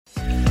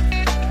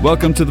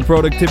Welcome to the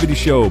Productivity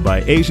Show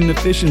by Asian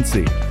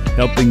Efficiency,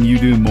 helping you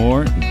do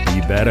more and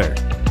be better.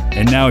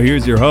 And now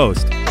here's your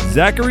host,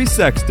 Zachary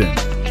Sexton.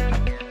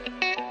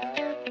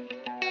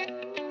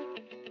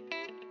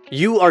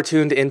 You are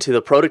tuned into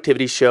the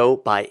Productivity Show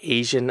by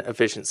Asian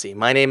Efficiency.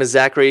 My name is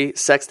Zachary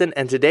Sexton,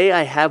 and today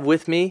I have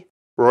with me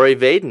Rory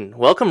Vaden.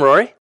 Welcome,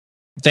 Rory.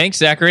 Thanks,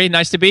 Zachary.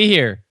 Nice to be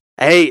here.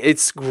 Hey,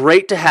 it's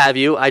great to have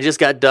you. I just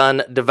got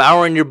done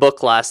devouring your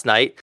book last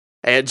night.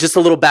 And just a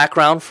little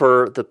background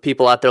for the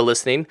people out there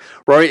listening.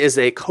 Rory is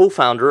a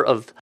co-founder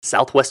of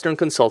Southwestern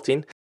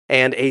Consulting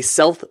and a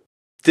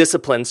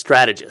self-discipline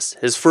strategist.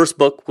 His first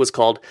book was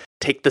called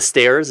Take the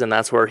Stairs, and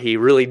that's where he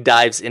really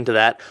dives into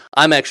that.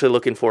 I'm actually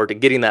looking forward to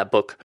getting that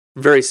book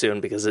very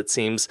soon because it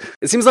seems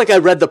like I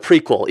read the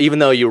prequel, even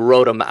though you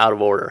wrote them out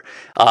of order.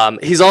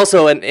 He's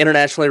also an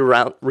internationally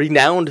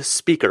renowned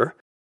speaker.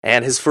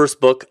 And his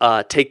first book,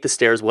 Take the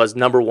Stairs, was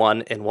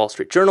 #1 in Wall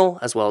Street Journal,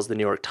 as well as the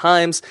New York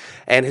Times.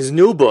 And his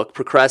new book,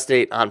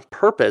 Procrastinating on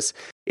Purpose,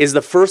 is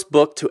the first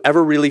book to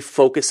ever really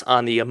focus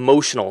on the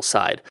emotional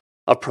side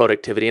of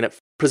productivity. And it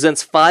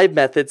presents 5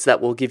 methods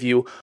that will give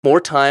you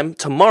more time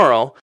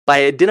tomorrow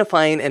by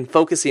identifying and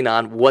focusing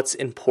on what's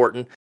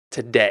important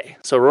today.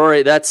 So,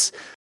 Rory, that's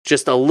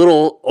just a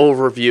little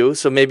overview.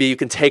 So maybe you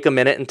can take a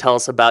minute and tell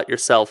us about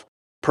yourself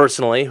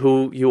personally,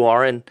 who you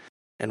are, and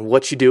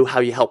what you do, how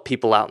you help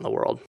people out in the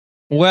world.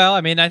 Well,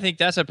 I mean, I think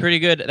that's a pretty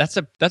good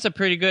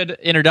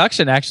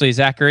introduction, actually,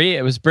 Zachary.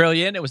 It was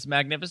brilliant, it was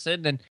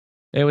magnificent, and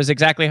it was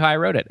exactly how I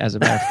wrote it, as a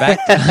matter of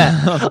fact.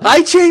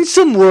 I changed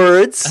some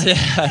words.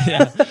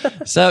 Yeah.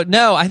 So,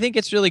 no, I think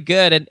it's really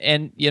good.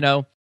 And you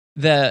know,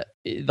 the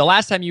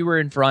last time you were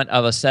in front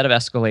of a set of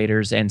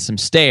escalators and some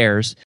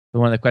stairs,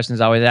 one of the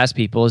questions I always ask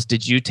people is,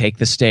 did you take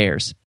the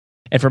stairs?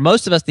 And for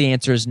most of us, the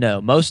answer is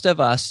no. Most of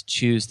us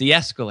choose the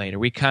escalator.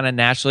 We kind of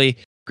naturally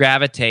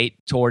gravitate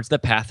towards the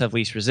path of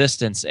least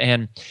resistance.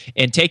 And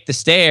Take the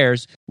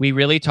Stairs, we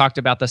really talked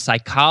about the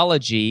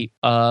psychology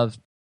of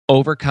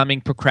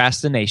overcoming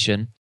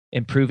procrastination,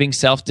 improving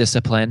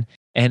self-discipline,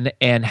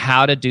 and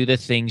how to do the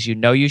things you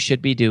know you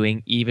should be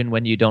doing even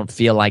when you don't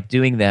feel like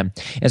doing them.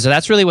 And so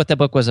that's really what the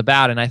book was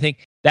about. And I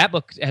think that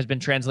book has been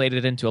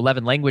translated into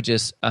 11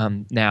 languages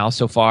now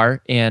so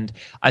far. And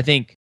I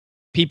think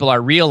people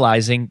are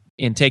realizing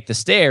in Take the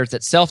Stairs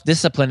that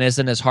self-discipline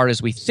isn't as hard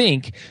as we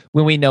think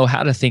when we know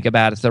how to think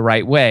about it the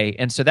right way.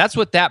 And so that's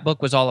what that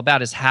book was all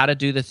about, is how to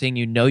do the thing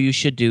you know you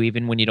should do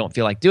even when you don't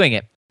feel like doing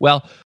it.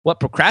 Well, what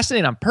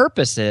Procrastinating on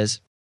Purpose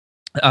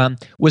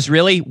was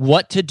really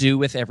what to do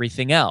with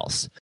everything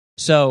else.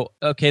 So,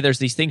 okay, there's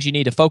these things you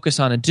need to focus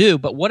on and do,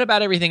 but what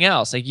about everything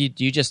else? Like you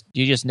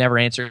just never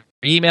answer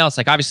emails.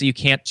 Like obviously you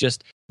can't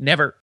just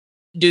never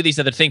do these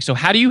other things. So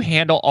how do you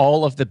handle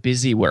all of the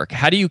busy work?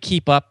 How do you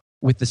keep up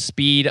with the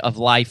speed of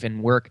life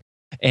and work?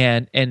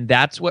 And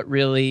that's what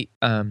really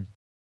in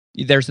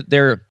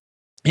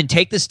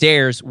Take the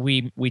Stairs,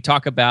 we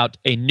talk about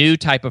a new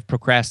type of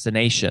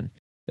procrastination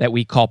that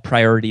we call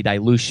priority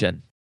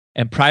dilution.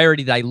 And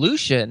priority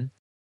dilution,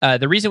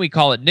 the reason we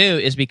call it new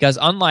is because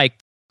unlike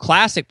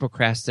classic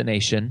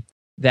procrastination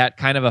that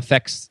kind of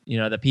affects,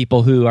 the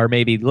people who are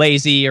maybe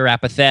lazy or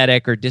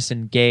apathetic or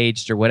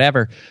disengaged or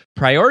whatever,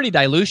 priority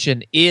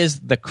dilution is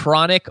the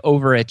chronic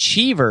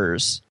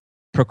overachievers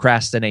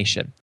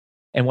procrastination.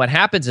 And what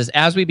happens is,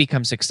 as we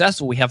become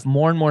successful, we have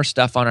more and more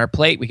stuff on our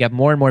plate. We have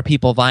more and more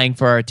people vying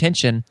for our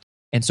attention.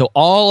 And so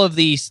all of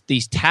these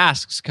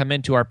tasks come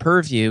into our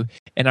purview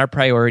and our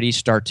priorities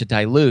start to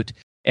dilute.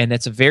 And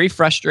it's very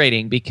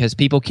frustrating because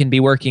people can be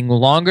working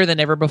longer than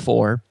ever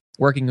before,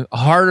 working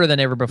harder than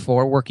ever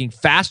before, working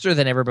faster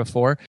than ever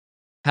before,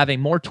 having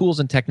more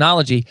tools and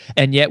technology,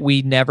 and yet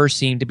we never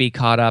seem to be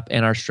caught up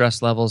and our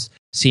stress levels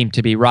seem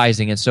to be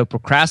rising. And so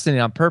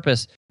Procrastinating on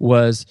Purpose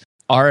was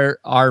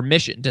our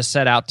mission to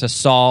set out to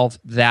solve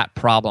that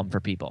problem for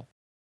people.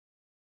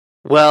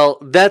 Well,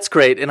 that's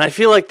great. And I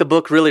feel like the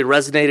book really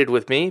resonated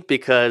with me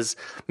because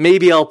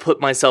maybe I'll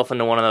put myself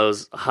into one of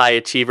those high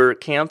achiever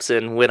camps.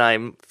 And when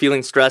I'm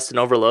feeling stressed and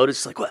overloaded,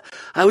 it's like, what?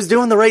 I was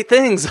doing the right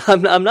things.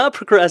 I'm not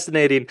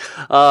procrastinating.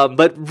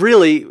 But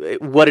really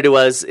what it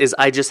was is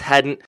I just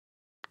hadn't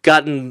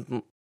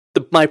gotten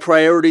my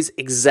priorities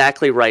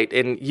exactly right.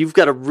 And you've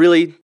got a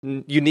really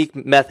unique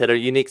method, a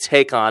unique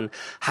take on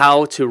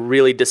how to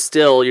really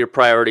distill your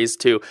priorities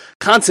to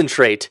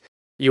concentrate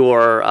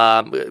your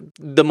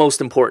the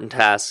most important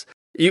tasks.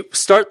 You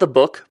start the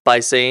book by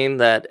saying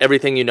that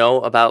everything you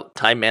know about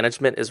time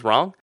management is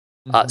wrong.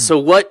 So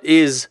what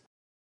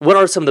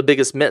are some of the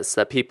biggest myths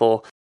that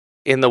people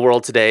in the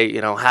world today,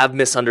 have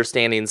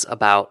misunderstandings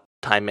about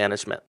time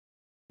management?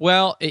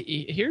 Well,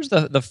 here's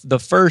the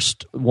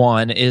first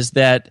one, is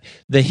that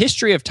the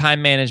history of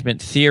time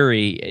management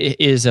theory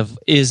is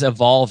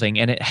evolving,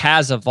 and it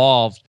has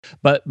evolved,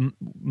 but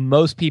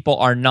most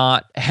people have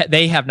not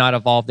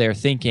evolved their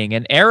thinking.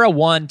 And era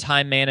 1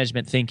 time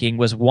management thinking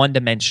was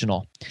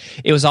one-dimensional.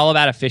 It was all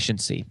about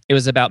efficiency. It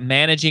was about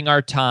managing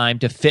our time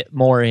to fit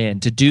more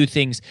in, to do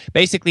things,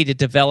 basically to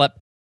develop,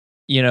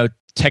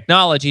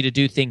 technology to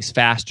do things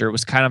faster. It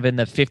was kind of in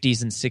the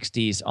 50s and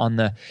 60s on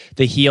the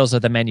heels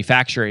of the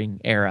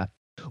manufacturing era.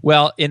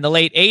 Well, in the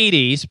late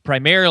 80s,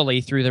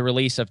 primarily through the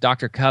release of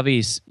Dr.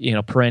 Covey's,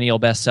 perennial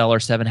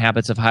bestseller, 7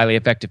 Habits of Highly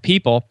Effective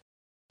People,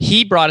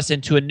 he brought us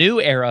into a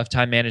new era of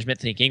time management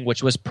thinking,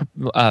 which was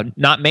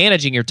not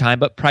managing your time,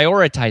 but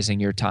prioritizing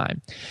your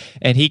time.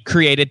 And he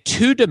created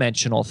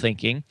 2-dimensional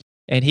thinking,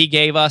 and he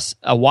gave us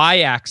a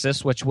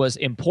y-axis, which was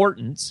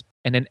importance,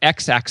 and an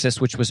x-axis,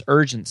 which was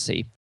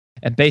urgency.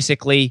 And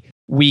basically,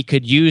 we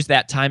could use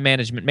that time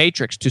management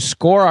matrix to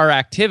score our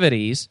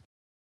activities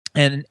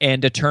and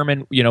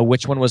determine,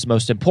 which one was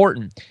most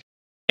important.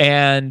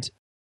 And,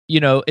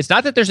 it's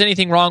not that there's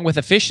anything wrong with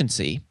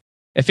efficiency.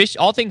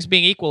 All things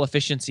being equal,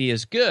 efficiency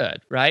is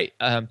good, right?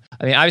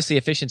 Obviously,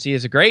 efficiency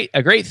is a great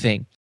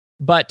thing,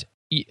 but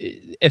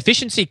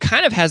efficiency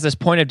kind of has this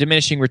point of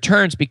diminishing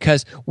returns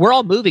because we're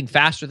all moving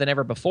faster than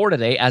ever before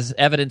today, as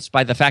evidenced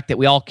by the fact that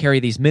we all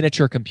carry these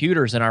miniature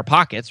computers in our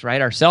pockets,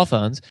 right? Our cell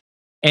phones,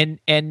 and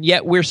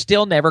yet we're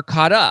still never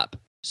caught up.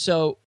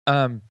 So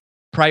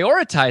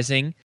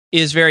prioritizing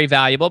is very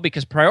valuable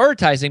because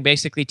prioritizing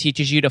basically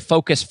teaches you to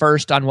focus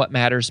first on what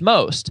matters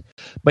most.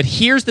 But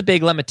here's the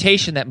big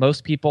limitation that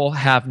most people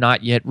have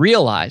not yet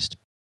realized.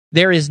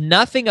 There is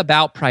nothing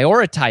about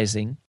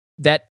prioritizing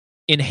that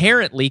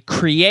inherently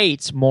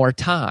creates more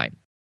time.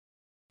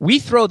 We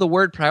throw the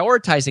word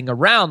prioritizing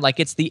around like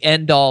it's the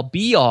end-all,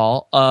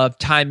 be-all of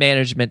time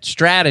management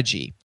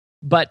strategy.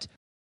 But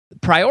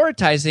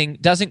prioritizing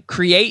doesn't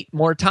create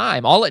more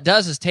time. All it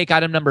does is take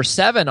item number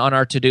 7 on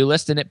our to-do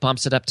list and it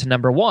bumps it up to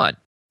number 1.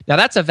 Now,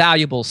 that's a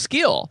valuable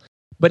skill,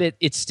 but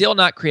it's still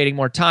not creating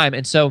more time.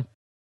 And so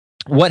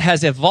what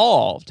has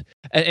evolved,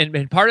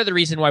 and part of the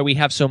reason why we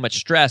have so much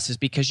stress is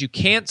because you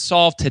can't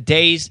solve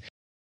today's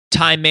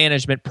time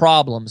management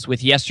problems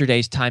with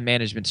yesterday's time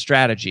management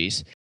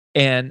strategies.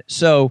 And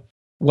so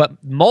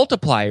what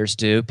multipliers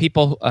do,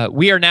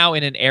 we are now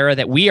in an era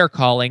that we are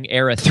calling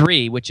era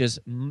 3, which is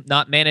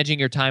not managing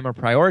your time or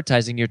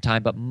prioritizing your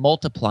time, but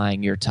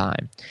multiplying your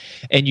time.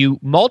 And you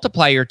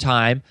multiply your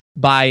time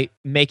by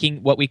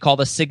making what we call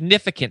the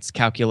significance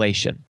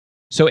calculation.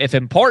 So if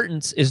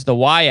importance is the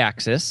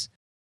y-axis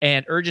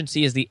and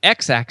urgency is the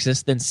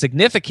x-axis, then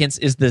significance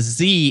is the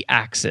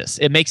z-axis.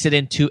 It makes it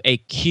into a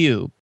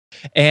cube.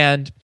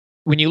 And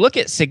when you look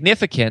at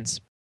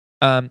significance,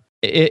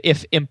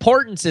 if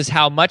importance is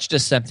how much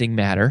does something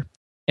matter,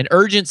 and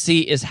urgency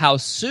is how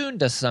soon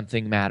does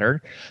something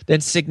matter, then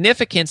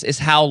significance is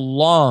how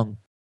long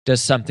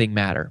does something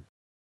matter.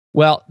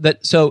 Well,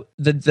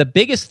 the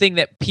biggest thing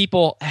that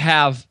people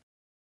have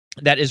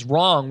that is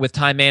wrong with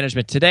time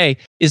management today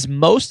is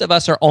most of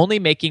us are only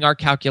making our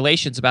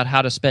calculations about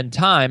how to spend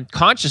time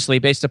consciously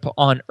based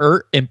upon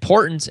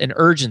importance and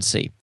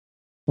urgency.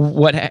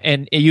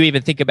 And you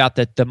even think about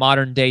the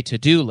modern day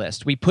to-do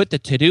list. We put the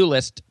to-do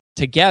list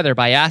together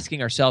by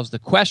asking ourselves the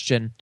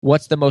question,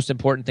 what's the most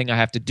important thing I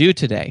have to do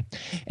today?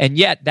 And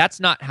yet, that's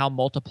not how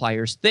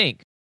multipliers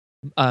think.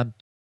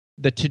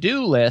 The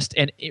to-do list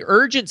and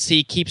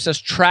urgency keeps us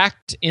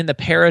trapped in the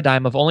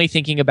paradigm of only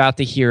thinking about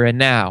the here and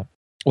now.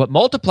 What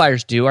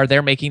multipliers do are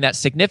they're making that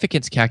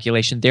significance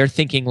calculation. They're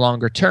thinking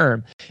longer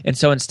term. And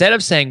so instead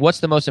of saying, what's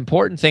the most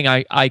important thing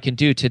I can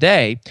do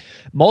today,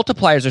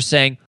 multipliers are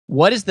saying,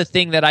 what is the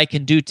thing that I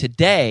can do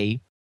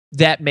today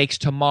that makes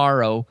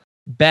tomorrow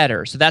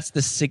better? So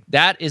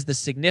that is the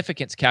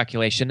significance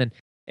calculation.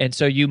 And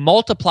so you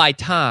multiply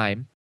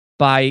time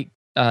by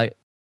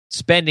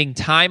spending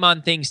time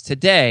on things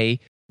today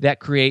that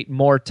create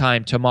more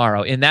time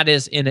tomorrow. And that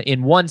is,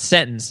 in one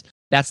sentence,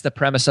 that's the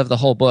premise of the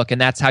whole book, and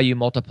that's how you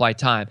multiply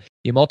time.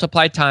 You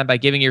multiply time by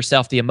giving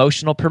yourself the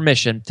emotional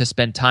permission to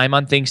spend time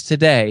on things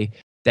today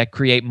that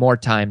create more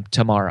time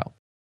tomorrow.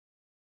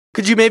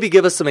 Could you maybe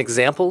give us some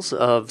examples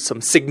of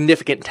some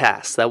significant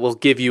tasks that will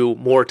give you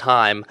more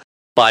time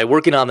by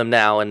working on them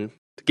now and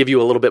give you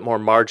a little bit more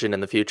margin in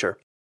the future?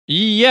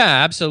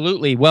 Yeah,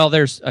 absolutely. Well,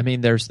 there's an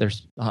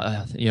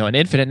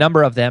infinite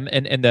number of them,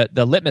 and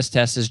the litmus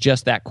test is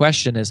just that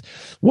question: is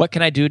what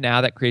can I do now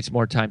that creates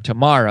more time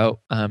tomorrow?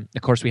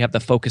 Of course, we have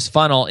the focus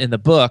funnel in the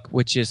book,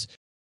 which is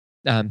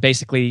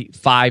basically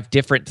 5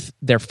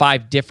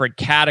 different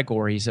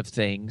categories of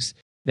things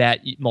that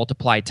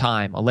multiply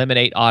time: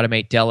 eliminate,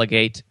 automate,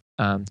 delegate,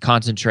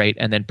 concentrate,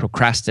 and then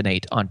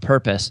procrastinate on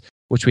purpose,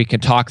 which we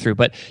can talk through.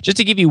 But just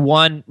to give you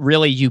one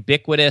really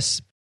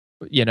ubiquitous,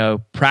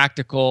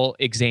 practical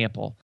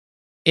example.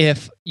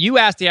 If you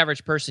asked the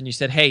average person, you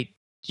said, hey,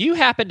 do you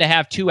happen to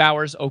have 2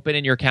 hours open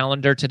in your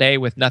calendar today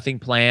with nothing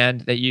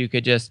planned that you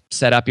could just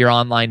set up your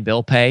online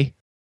bill pay?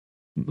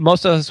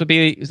 Most of us would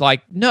be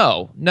like,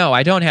 no,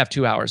 I don't have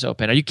 2 hours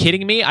open. Are you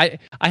kidding me? I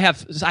have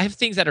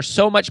things that are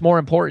so much more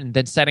important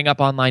than setting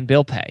up online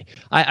bill pay.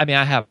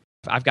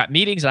 I've got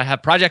meetings, I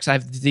have projects, I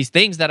have these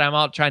things that I'm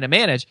all trying to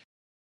manage.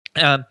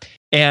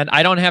 And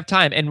I don't have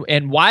time.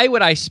 And why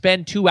would I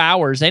spend 2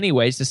 hours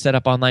anyways to set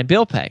up online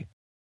bill pay?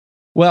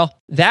 Well,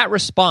 that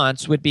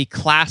response would be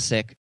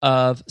classic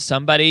of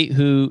somebody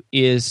who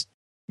is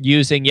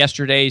using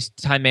yesterday's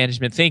time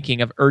management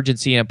thinking of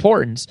urgency and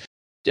importance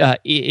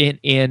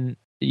in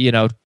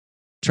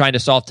trying to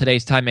solve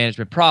today's time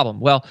management problem?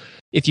 Well,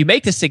 if you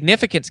make the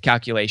significance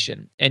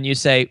calculation and you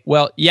say,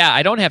 well, yeah,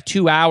 I don't have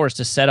 2 hours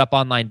to set up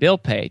online bill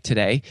pay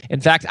today.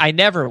 In fact, I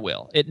never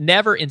will. It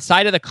never,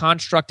 inside of the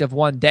construct of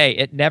one day,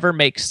 it never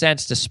makes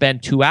sense to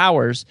spend 2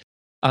 hours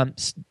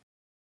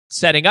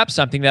setting up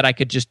something that I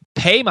could just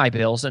pay my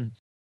bills in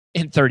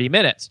 30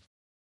 minutes.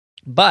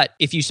 But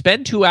if you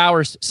spend 2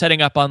 hours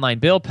setting up online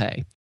bill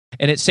pay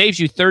and it saves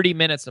you 30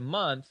 minutes a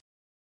month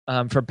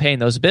from paying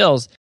those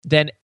bills,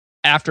 then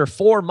after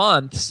 4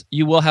 months,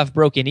 you will have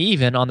broken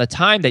even on the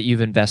time that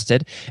you've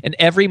invested. And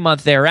every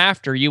month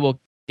thereafter, you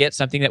will get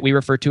something that we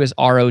refer to as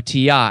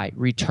ROTI,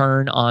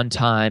 return on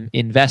time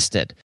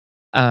invested.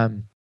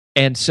 And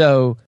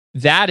so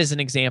that is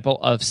an example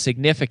of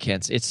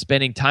significance. It's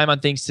spending time on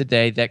things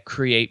today that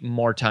create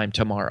more time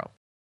tomorrow.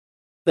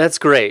 That's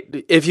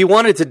great. If you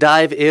wanted to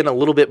dive in a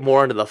little bit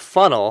more into the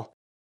funnel,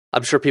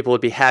 I'm sure people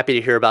would be happy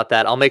to hear about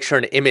that. I'll make sure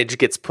an image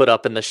gets put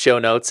up in the show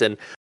notes, and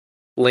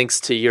links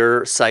to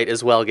your site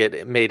as well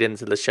get made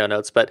into the show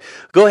notes. But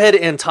go ahead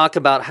and talk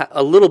about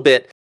a little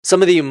bit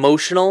some of the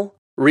emotional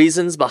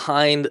reasons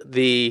behind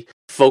the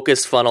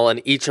focus funnel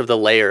and each of the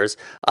layers.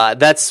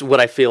 That's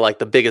what I feel like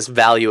the biggest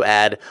value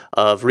add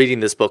of reading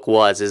this book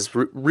is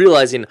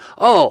realizing,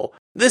 oh,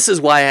 this is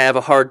why I have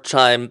a hard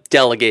time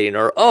delegating,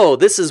 or, oh,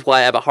 this is why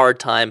I have a hard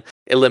time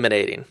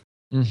eliminating.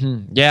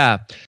 Mm-hmm. Yeah.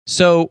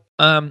 So,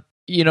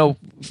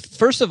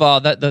 first of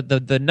all,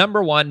 the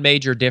number one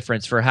major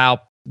difference for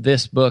how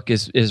this book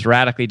is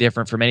radically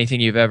different from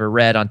anything you've ever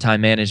read on time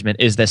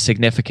management is the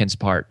significance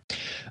part,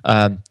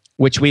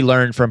 which we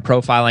learned from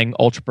profiling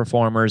ultra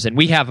performers. And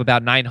we have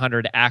about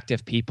 900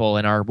 active people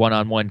in our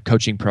one-on-one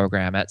coaching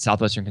program at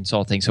Southwestern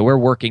Consulting. So we're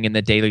working in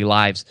the daily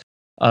lives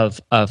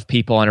of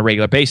people on a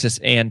regular basis.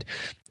 And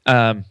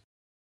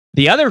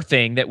the other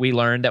thing that we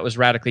learned that was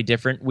radically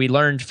different, we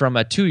learned from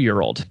a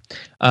 2-year-old.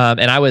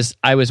 And I was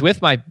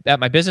at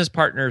my business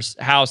partner's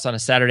house on a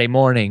Saturday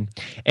morning,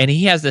 and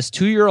he has this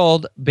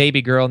 2-year-old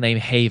baby girl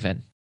named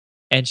Haven.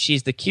 And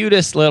she's the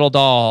cutest little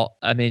doll.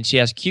 I mean, she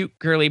has cute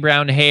curly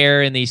brown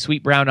hair and these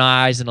sweet brown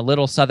eyes and a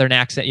little Southern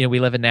accent. We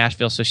live in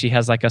Nashville, so she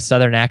has like a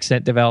Southern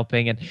accent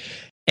developing.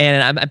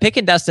 And I'm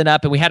picking Dustin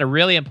up, and we had a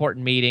really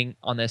important meeting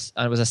on this.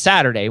 It was a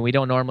Saturday. We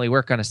don't normally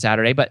work on a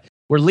Saturday, but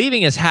we're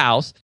leaving his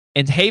house.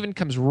 And Haven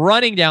comes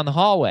running down the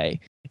hallway,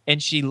 and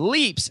she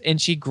leaps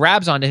and she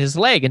grabs onto his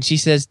leg, and she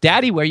says,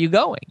 "Daddy, where are you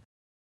going?"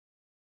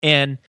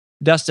 And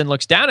Dustin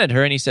looks down at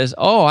her and he says,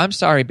 "Oh, I'm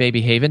sorry,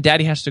 baby Haven.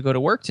 Daddy has to go to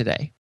work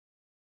today."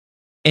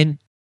 And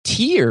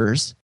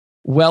tears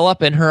well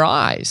up in her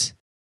eyes.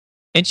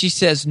 And she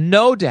says,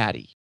 "No,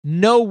 Daddy,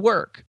 no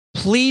work.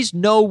 Please,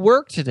 no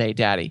work today,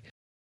 Daddy."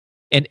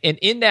 And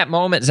in that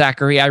moment,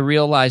 Zachary, I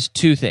realized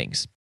 2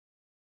 things.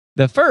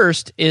 The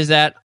first is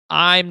that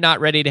I'm not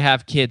ready to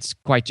have kids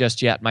quite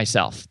just yet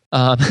myself.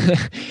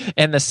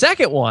 And the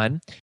second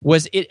one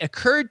was, it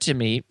occurred to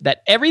me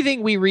that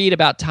everything we read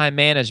about time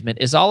management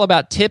is all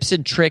about tips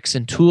and tricks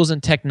and tools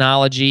and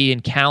technology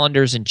and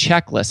calendars and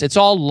checklists. It's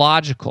all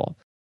logical.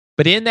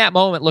 But in that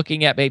moment,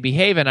 looking at Baby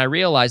Haven, I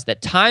realized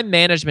that time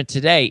management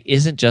today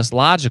isn't just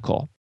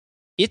logical.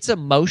 It's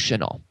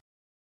emotional.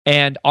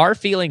 And our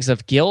feelings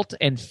of guilt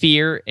and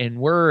fear and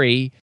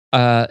worry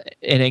and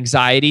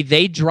anxiety,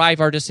 they drive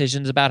our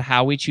decisions about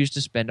how we choose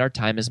to spend our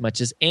time as much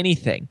as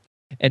anything.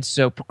 And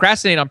so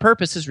procrastinating on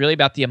purpose is really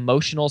about the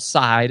emotional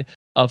side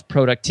of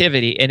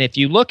productivity. And if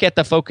you look at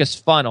the focus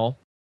funnel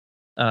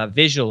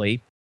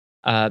visually,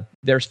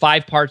 there's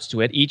 5 parts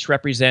to it. Each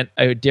represent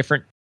a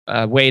different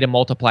way to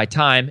multiply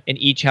time, and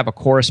each have a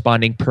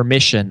corresponding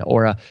permission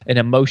or an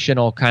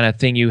emotional kind of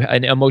thing,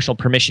 an emotional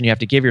permission you have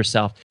to give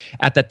yourself.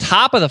 At the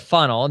top of the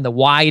funnel, and the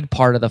wide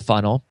part of the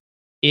funnel,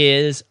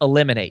 is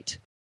eliminate.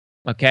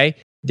 Okay?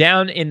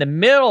 Down in the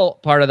middle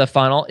part of the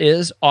funnel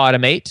is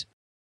automate.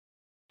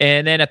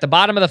 And then at the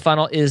bottom of the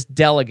funnel is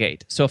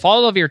delegate. So if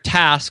all of your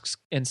tasks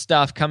and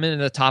stuff come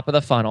into the top of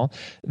the funnel,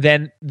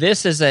 then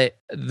this is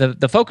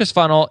the focus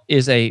funnel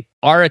is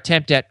our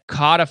attempt at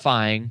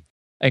codifying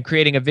and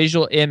creating a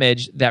visual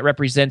image that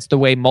represents the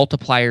way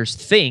multipliers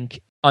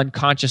think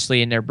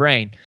unconsciously in their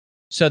brain.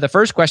 So the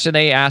first question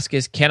they ask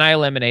is, can I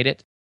eliminate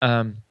it?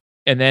 And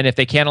then if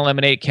they can't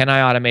eliminate it, can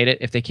I automate it?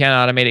 If they can't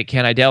automate it,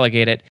 can I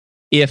delegate it?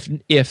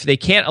 If they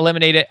can't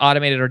eliminate it,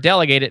 automate it, or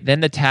delegate it, then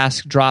the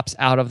task drops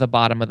out of the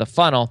bottom of the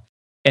funnel,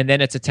 and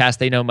then it's a task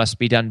they know must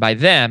be done by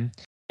them,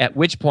 at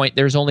which point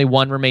there's only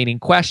one remaining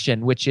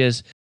question, which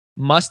is,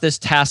 must this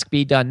task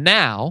be done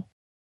now,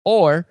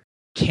 or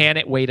can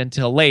it wait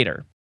until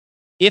later?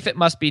 If it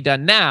must be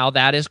done now,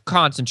 that is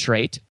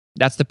concentrate.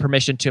 That's the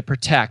permission to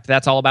protect.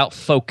 That's all about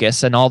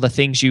focus and all the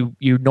things you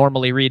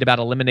normally read about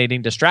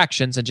eliminating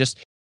distractions and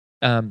just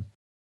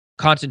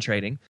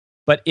concentrating.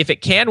 But if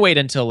it can wait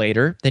until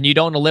later, then you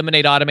don't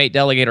eliminate, automate,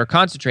 delegate, or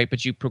concentrate,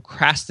 but you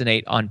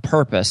procrastinate on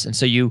purpose. And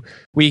so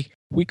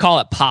we call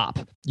it pop.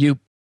 You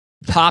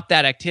pop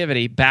that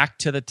activity back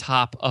to the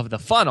top of the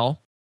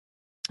funnel,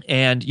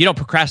 and you don't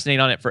procrastinate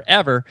on it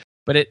forever,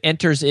 but it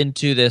enters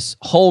into this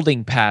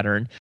holding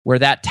pattern where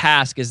that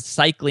task is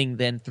cycling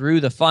then through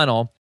the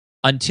funnel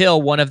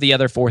until one of the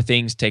other four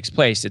things takes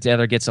place. It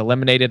either gets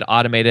eliminated,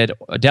 automated,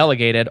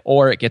 delegated,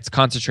 or it gets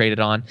concentrated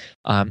on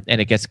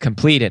and it gets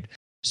completed.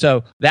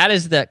 So that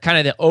is the kind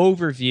of the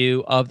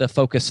overview of the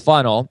focus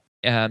funnel.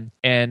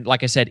 And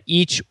like I said,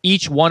 each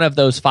one of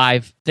those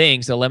five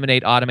things,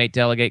 eliminate, automate,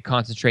 delegate,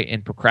 concentrate,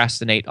 and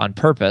procrastinate on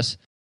purpose,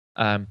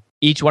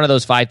 each one of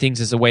those five things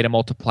is a way to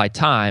multiply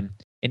time.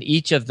 And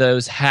each of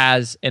those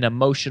has an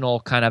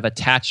emotional kind of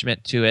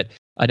attachment to it,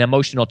 an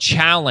emotional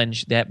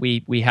challenge that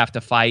we have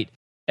to fight,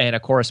 and a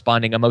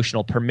corresponding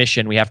emotional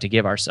permission we have to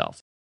give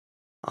ourselves.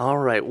 All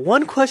right.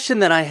 One question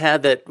that I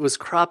had that was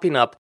cropping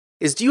up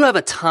is, do you have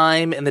a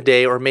time in the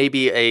day, or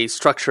maybe a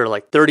structure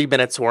like 30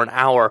 minutes or an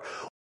hour,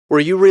 where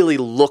you really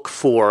look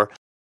for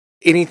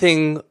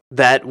anything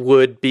that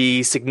would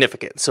be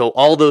significant? So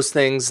all those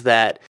things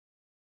that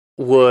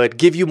would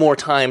give you more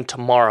time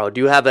tomorrow.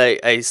 Do you have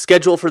a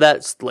schedule for that?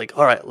 It's like,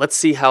 all right, let's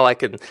see how I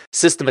can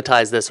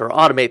systematize this or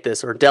automate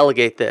this or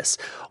delegate this.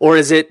 Or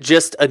is it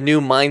just a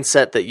new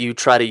mindset that you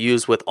try to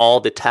use with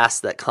all the tasks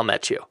that come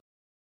at you?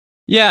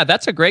 Yeah,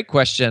 that's a great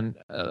question.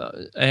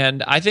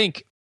 And I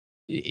think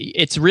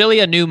it's really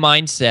a new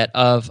mindset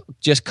of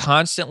just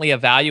constantly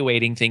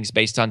evaluating things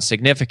based on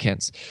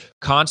significance,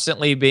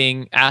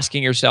 constantly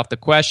asking yourself the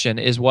question,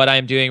 is what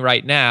I'm doing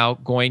right now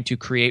going to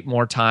create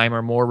more time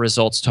or more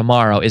results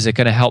tomorrow? Is it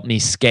going to help me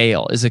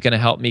scale? Is it going to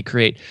help me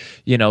create,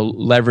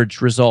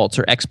 leverage results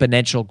or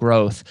exponential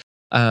growth?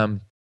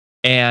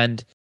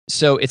 And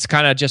so it's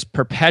kind of just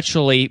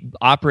perpetually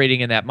operating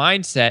in that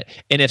mindset.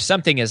 And if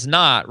something is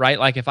not, right,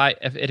 like if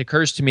it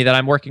occurs to me that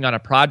I'm working on a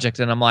project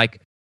and I'm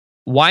like,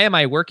 why am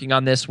I working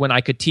on this when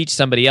I could teach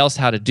somebody else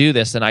how to do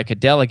this and I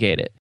could delegate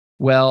it?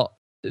 Well,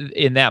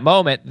 in that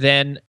moment,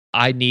 then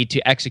I need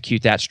to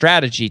execute that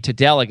strategy to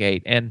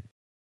delegate. And,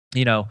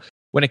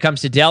 when it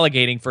comes to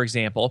delegating, for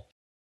example,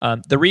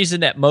 the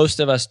reason that most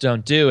of us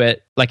don't do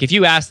it, like if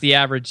you ask the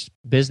average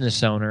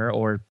business owner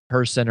or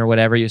person or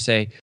whatever, you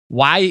say,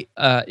 why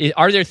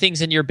are there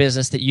things in your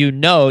business that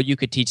you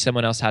could teach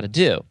someone else how to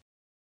do?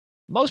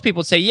 Most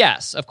people would say,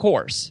 yes, of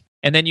course.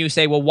 And then you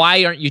say, well,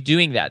 why aren't you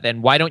doing that?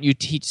 Then why don't you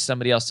teach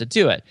somebody else to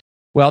do it?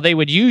 Well, they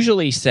would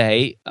usually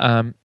say,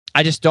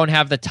 I just don't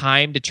have the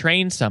time to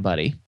train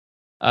somebody.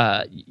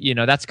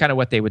 That's kind of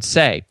what they would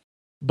say.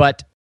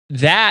 But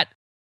that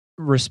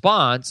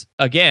response,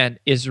 again,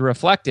 is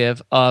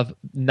reflective of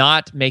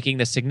not making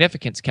the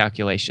significance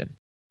calculation.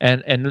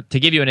 And to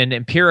give you an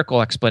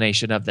empirical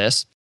explanation of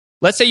this,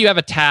 let's say you have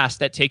a task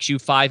that takes you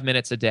 5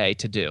 minutes a day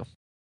to do.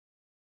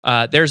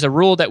 There's a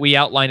rule that we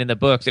outline in the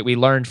book that we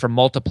learned from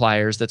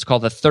multipliers that's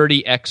called the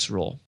 30x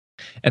rule.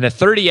 And the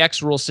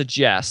 30x rule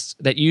suggests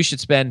that you should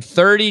spend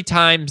 30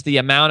 times the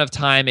amount of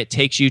time it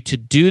takes you to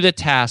do the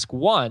task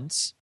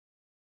once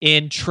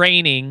in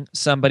training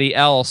somebody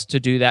else to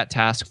do that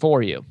task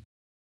for you.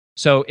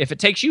 So if it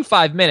takes you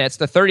 5 minutes,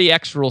 the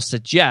 30x rule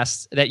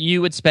suggests that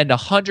you would spend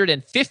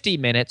 150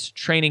 minutes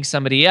training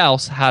somebody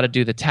else how to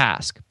do the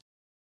task.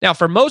 Now,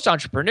 for most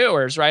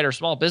entrepreneurs, right, or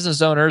small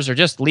business owners or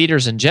just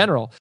leaders in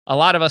general, a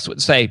lot of us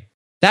would say,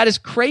 that is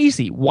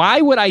crazy.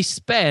 Why would I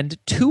spend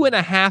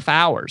 2.5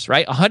 hours,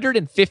 right,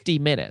 150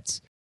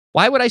 minutes?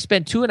 Why would I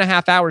spend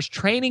 2.5 hours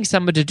training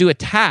someone to do a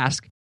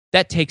task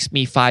that takes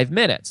me 5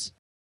 minutes?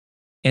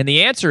 And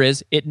the answer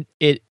is,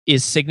 it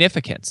is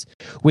significance.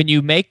 When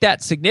you make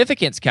that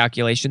significance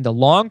calculation, the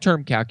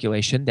long-term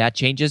calculation, that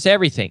changes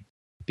everything.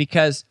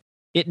 Because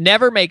it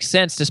never makes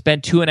sense to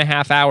spend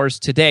 2.5 hours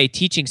today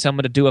teaching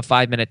someone to do a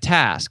 5-minute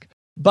task.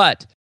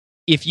 But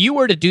if you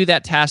were to do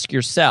that task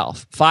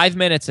yourself, 5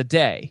 minutes a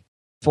day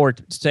for,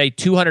 say,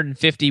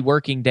 250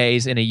 working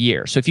days in a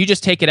year. So if you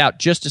just take it out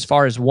just as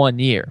far as 1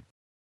 year,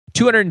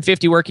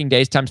 250 working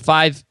days times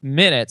 5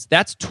 minutes,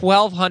 that's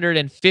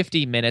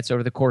 1,250 minutes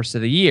over the course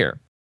of the year.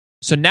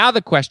 So now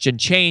the question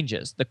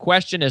changes. The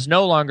question is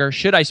no longer,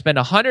 should I spend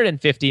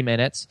 150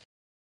 minutes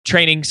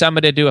training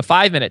someone to do a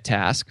 5-minute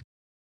task?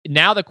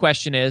 Now the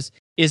question is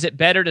it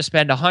better to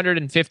spend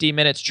 150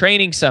 minutes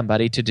training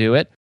somebody to do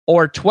it,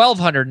 or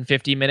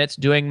 1,250 minutes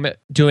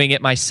doing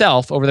it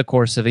myself over the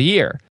course of a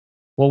year?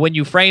 Well, when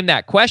you frame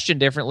that question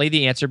differently,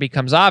 the answer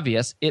becomes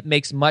obvious. It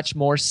makes much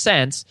more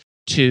sense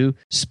to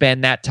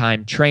spend that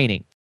time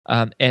training.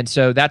 And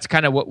so that's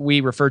kind of what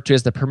we refer to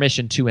as the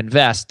permission to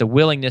invest, the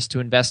willingness to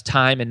invest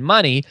time and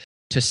money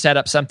to set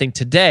up something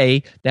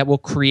today that will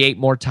create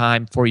more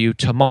time for you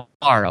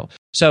tomorrow.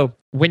 So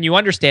when you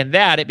understand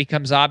that, it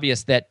becomes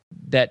obvious that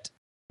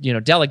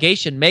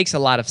delegation makes a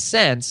lot of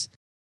sense,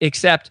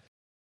 except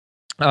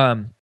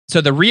so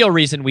the real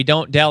reason we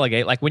don't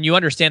delegate, like when you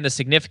understand the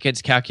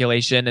significance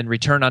calculation and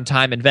return on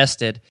time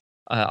invested,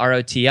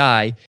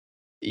 ROTI,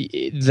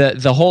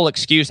 the whole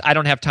excuse, I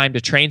don't have time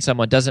to train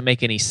someone, doesn't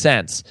make any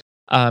sense.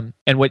 And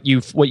what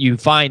you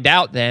find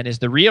out then is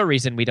the real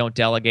reason we don't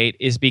delegate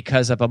is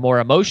because of a more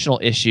emotional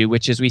issue,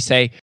 which is we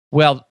say,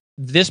 well,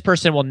 this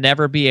person will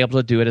never be able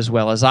to do it as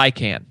well as I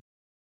can.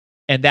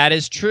 And that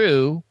is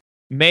true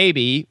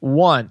maybe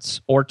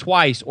once or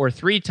twice or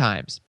 3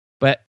 times.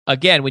 But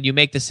again, when you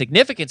make the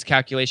significance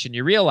calculation,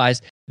 you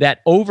realize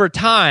that over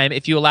time,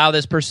 if you allow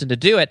this person to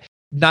do it,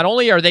 not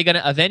only are they going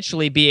to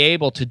eventually be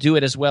able to do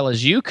it as well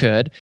as you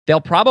could,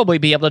 they'll probably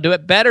be able to do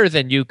it better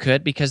than you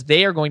could because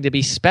they are going to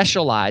be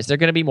specialized. They're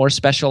going to be more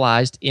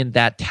specialized in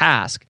that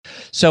task.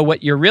 So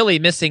what you're really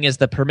missing is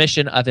the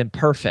permission of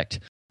imperfect,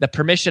 the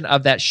permission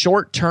of that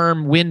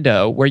short-term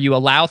window where you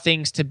allow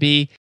things to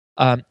be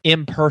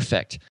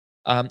imperfect.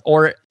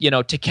 Or,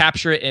 to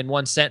capture it in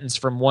one sentence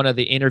from one of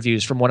the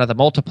interviews from one of the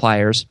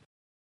multipliers,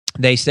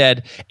 they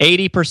said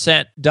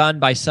 80% done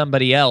by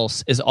somebody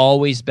else is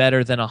always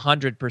better than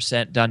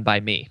 100% done by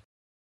me.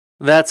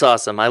 That's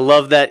awesome. I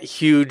love that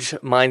huge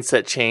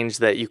mindset change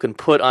that you can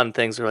put on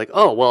things. You're like,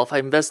 oh, well, if I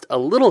invest a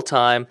little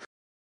time,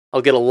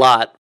 I'll get a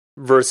lot,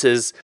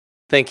 versus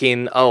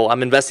thinking, oh,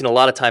 I'm investing a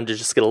lot of time to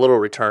just get a little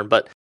return.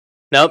 But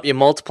nope, you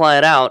multiply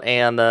it out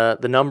and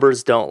the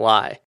numbers don't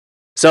lie.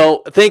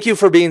 So thank you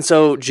for being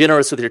so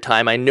generous with your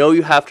time. I know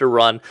you have to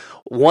run.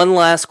 One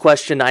last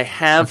question I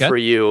have for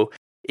you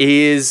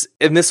is,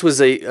 and this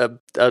was a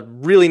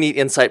really neat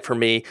insight for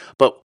me,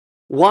 but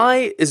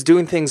why is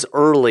doing things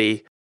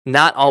early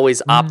not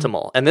always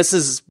optimal? And this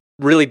is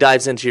really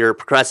dives into your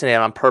procrastinate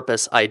on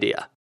purpose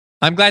idea.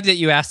 I'm glad that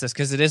you asked this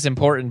because it is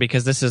important,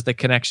 because this is the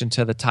connection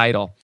to the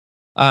title.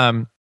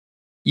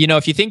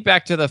 If you think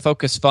back to the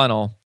focus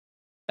funnel,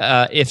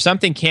 if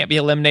something can't be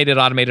eliminated,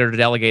 automated, or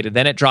delegated,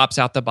 then it drops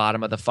out the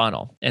bottom of the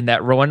funnel. And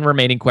that one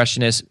remaining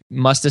question is,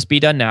 must this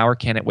be done now or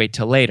can it wait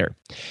till later?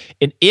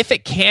 And if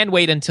it can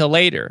wait until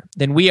later,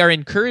 then we are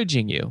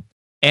encouraging you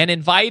and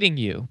inviting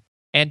you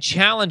and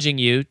challenging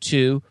you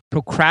to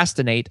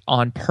procrastinate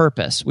on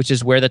purpose, which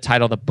is where the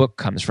title of the book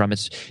comes from.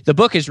 The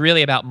book is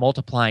really about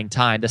multiplying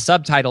time. The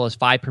subtitle is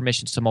 5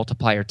 Permissions to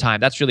Multiply Your Time.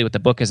 That's really what the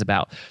book is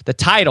about. The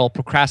title,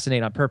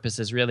 Procrastinate on Purpose,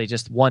 is really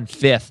just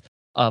 1/5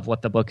 of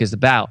what the book is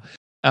about.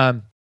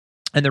 And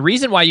the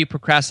reason why you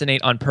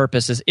procrastinate on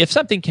purpose is, if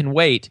something can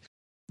wait,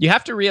 you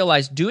have to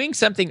realize doing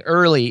something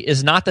early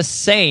is not the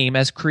same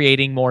as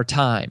creating more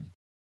time.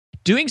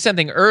 Doing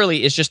something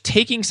early is just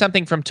taking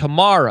something from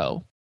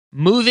tomorrow,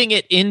 moving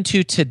it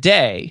into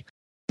today,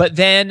 but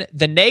then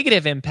the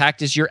negative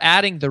impact is you're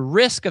adding the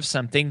risk of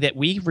something that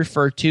we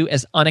refer to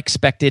as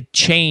unexpected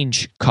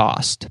change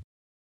cost.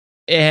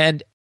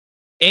 And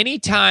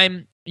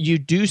anytime you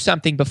do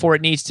something before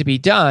it needs to be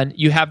done,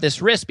 you have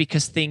this risk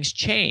because things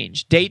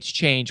change. Dates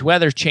change,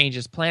 weather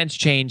changes, plans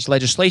change,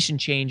 legislation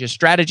changes,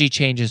 strategy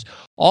changes.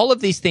 All of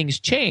these things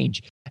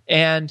change.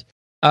 And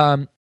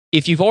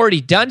if you've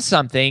already done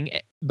something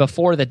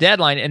before the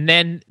deadline and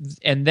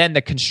then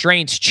the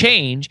constraints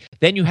change,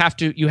 then you have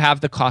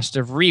the cost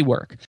of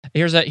rework.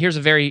 Here's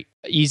a very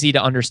easy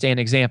to understand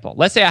example.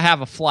 Let's say I have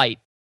a flight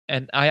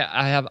and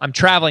I'm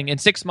traveling in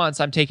 6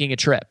 months. I'm taking a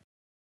trip.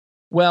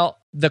 Well,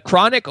 the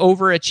chronic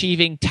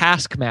overachieving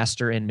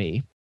taskmaster in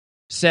me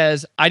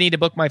says, I need to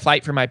book my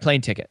flight for my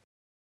plane ticket.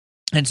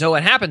 And so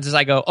what happens is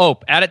I go,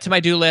 add it to my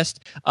do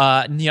list.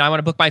 I want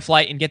to book my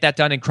flight and get that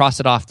done and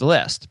cross it off the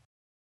list.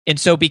 And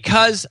so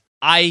because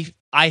I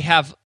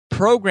have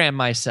programmed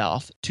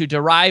myself to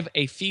derive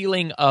a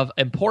feeling of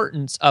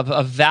importance,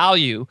 of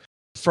value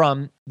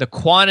from the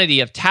quantity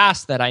of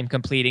tasks that I'm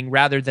completing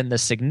rather than the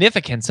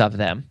significance of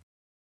them,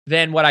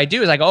 then what I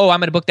do is I go, I'm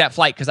going to book that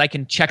flight because I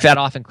can check that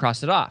off and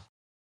cross it off.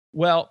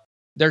 Well,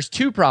 there's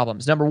 2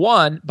 problems. Number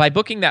one, by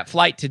booking that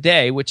flight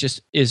today, which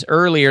is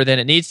earlier than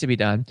it needs to be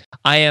done,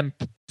 I am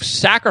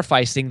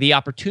sacrificing the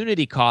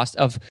opportunity cost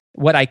of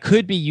what I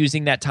could be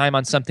using that time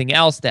on something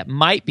else that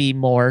might be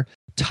more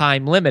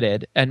time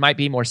limited and might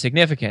be more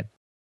significant.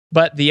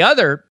 But the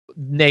other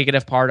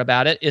negative part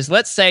about it is,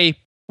 let's say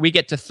we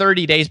get to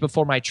 30 days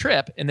before my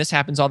trip, and this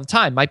happens all the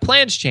time. My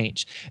plans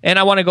change, and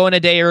I want to go in a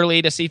day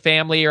early to see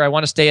family, or I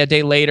want to stay a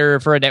day later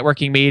for a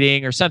networking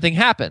meeting, or something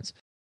happens.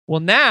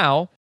 Well,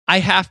 now I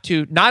have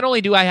to, not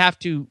only do I have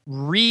to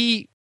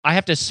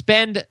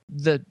spend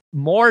the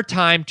more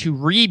time to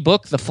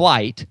rebook the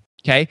flight.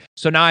 Okay.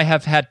 So now I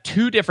have had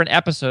 2 different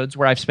episodes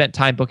where I've spent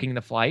time booking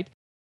the flight.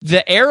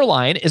 The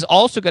airline is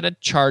also going to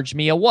charge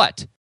me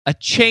a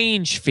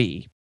change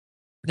fee.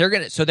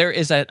 So there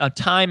is a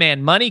time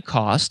and money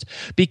cost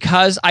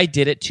because I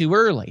did it too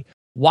early.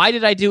 Why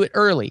did I do it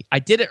early? I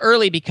did it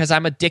early because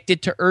I'm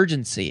addicted to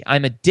urgency.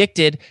 I'm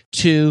addicted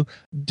to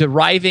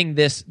deriving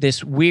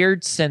this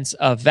weird sense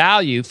of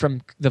value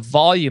from the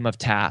volume of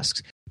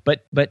tasks.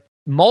 But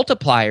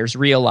multipliers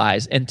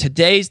realize, and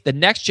the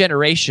next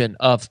generation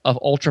of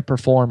ultra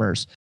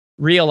performers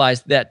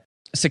realize that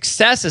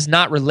success is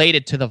not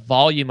related to the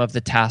volume of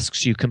the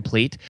tasks you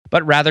complete,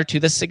 but rather to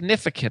the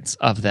significance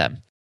of them.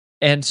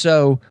 And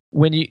so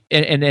when you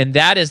and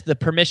that is the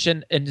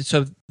permission. And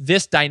so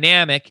this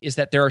dynamic is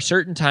that there are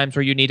certain times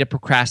where you need to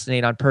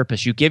procrastinate on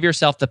purpose. You give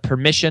yourself the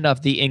permission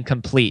of the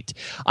incomplete.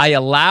 I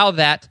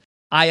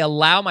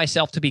allow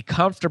myself to be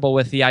comfortable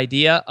with the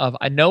idea of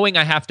knowing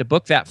I have to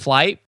book that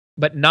flight,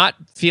 but not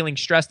feeling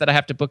stressed that I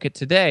have to book it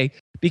today,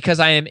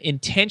 because I am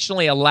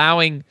intentionally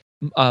allowing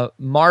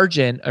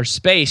margin or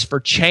space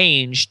for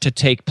change to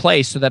take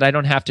place so that I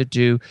don't have to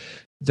do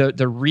the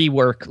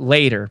rework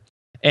later.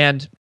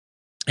 And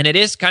it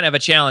is kind of a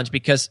challenge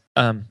because,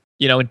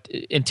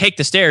 in Take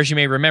the Stairs, you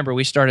may remember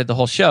we started the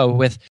whole show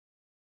with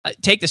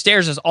Take the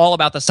Stairs is all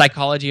about the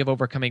psychology of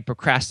overcoming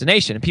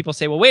procrastination. And people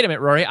say, well, wait a minute,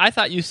 Rory, I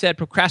thought you said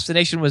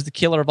procrastination was the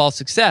killer of all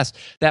success,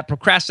 that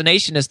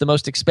procrastination is the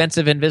most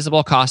expensive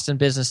invisible cost in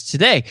business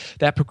today,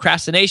 that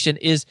procrastination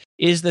is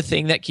the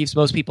thing that keeps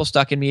most people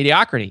stuck in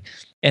mediocrity.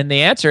 And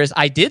the answer is,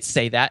 I did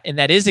say that, and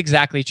that is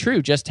exactly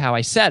true, just how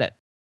I said it.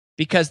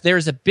 Because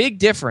there's a big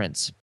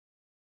difference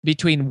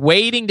between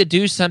waiting to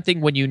do something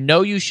when you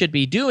know you should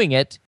be doing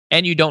it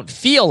and you don't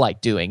feel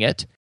like doing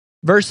it,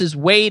 versus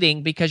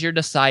waiting because you're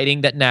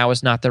deciding that now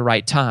is not the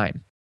right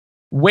time.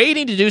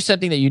 Waiting to do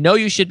something that you know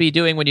you should be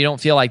doing when you don't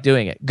feel like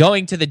doing it.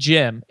 Going to the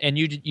gym and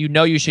you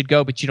know you should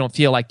go, but you don't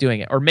feel like doing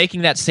it. Or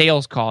making that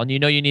sales call and you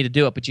know you need to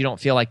do it, but you don't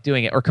feel like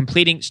doing it. Or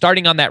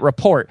starting on that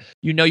report,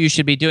 you know you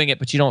should be doing it,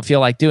 but you don't feel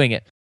like doing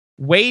it.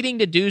 Waiting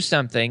to do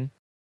something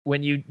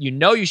when you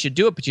know you should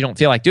do it, but you don't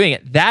feel like doing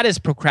it, that is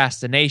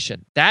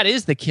procrastination. That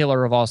is the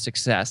killer of all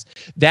success.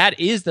 That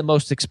is the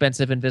most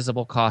expensive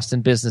invisible cost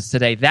in business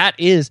today. That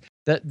is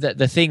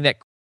the thing that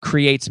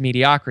creates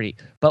mediocrity.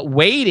 But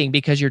waiting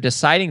because you're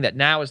deciding that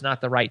now is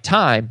not the right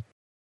time,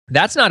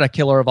 that's not a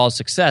killer of all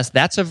success.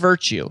 That's a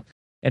virtue.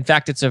 In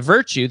fact, it's a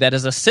virtue that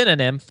is a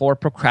synonym for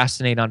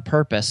procrastinate on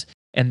purpose.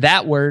 And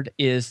that word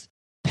is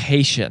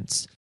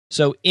patience.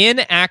 So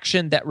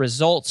inaction that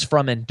results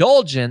from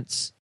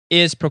indulgence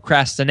is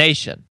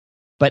procrastination.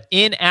 But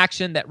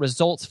inaction that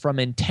results from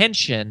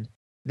intention,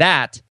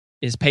 that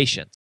is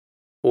patience.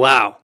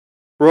 Wow.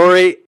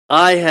 Rory,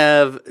 I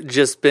have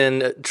just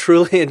been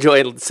truly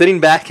enjoying sitting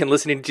back and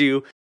listening to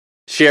you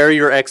share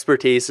your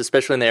expertise,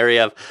 especially in the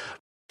area of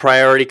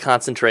priority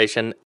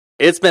concentration.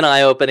 It's been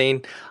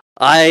eye-opening.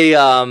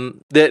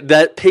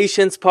 That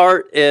patience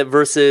part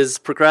versus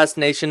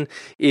procrastination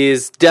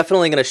is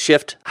definitely going to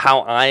shift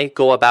how I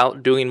go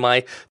about doing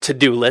my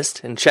to-do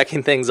list and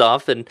checking things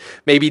off, and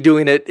maybe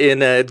doing it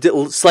in a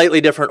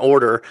slightly different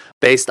order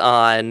based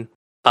on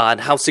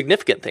how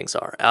significant things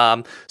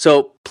are.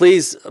 So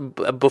please,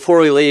 before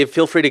we leave,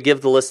 feel free to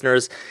give the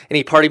listeners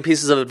any parting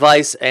pieces of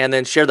advice, and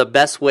then share the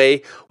best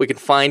way we can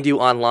find you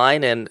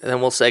online, and then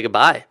we'll say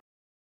goodbye.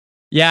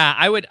 Yeah,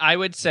 I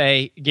would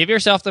say give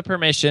yourself the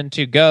permission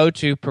to go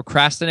to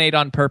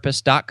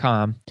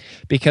procrastinateonpurpose.com,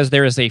 because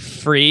there is a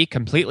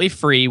completely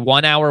free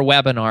 1-hour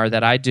webinar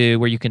that I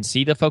do where you can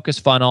see the focus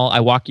funnel. I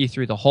walk you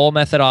through the whole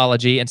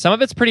methodology, and some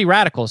of it's pretty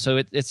radical.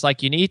 So it's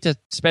like you need to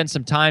spend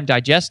some time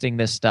digesting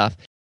this stuff.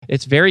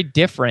 It's very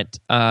different.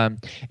 And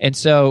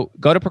so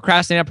go to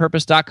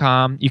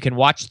procrastinateonpurpose.com. You can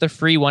watch the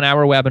free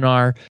 1-hour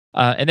webinar.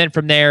 And then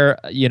from there,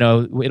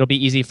 it'll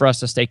be easy for us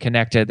to stay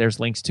connected. There's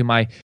links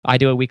to I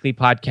do a weekly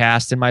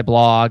podcast and my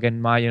blog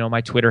and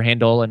my Twitter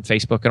handle and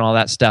Facebook and all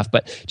that stuff.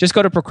 But just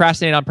go to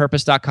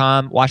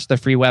procrastinateonpurpose.com, watch the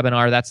free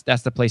webinar.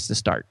 That's the place to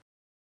start.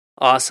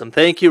 Awesome.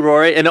 Thank you,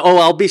 Rory. And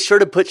I'll be sure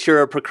to put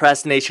your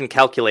procrastination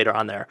calculator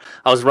on there.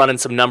 I was running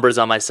some numbers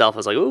on myself. I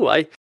was like, ooh,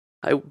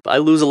 I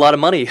lose a lot of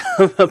money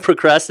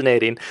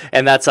procrastinating,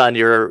 and that's on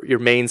your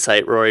main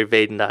site,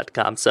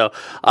 roryvaden.com. So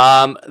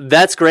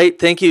that's great.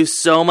 Thank you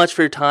so much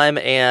for your time,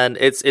 and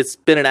it's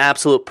been an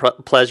absolute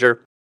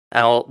pleasure.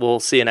 And we'll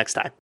see you next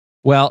time.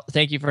 Well,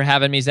 thank you for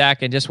having me,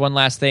 Zach. And just one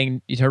last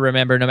thing to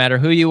remember: no matter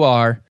who you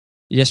are,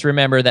 just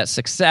remember that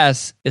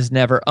success is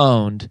never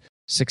owned.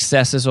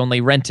 Success is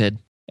only rented,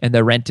 and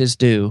the rent is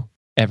due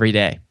every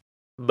day.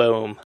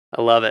 Boom.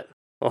 I love it.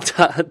 We'll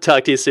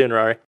talk to you soon,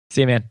 Rory. See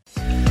you, man.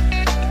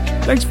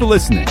 Thanks for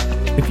listening.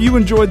 If you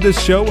enjoyed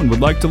this show and would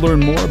like to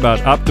learn more about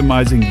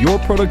optimizing your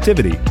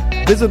productivity,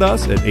 visit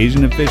us at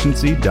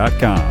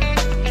asianefficiency.com.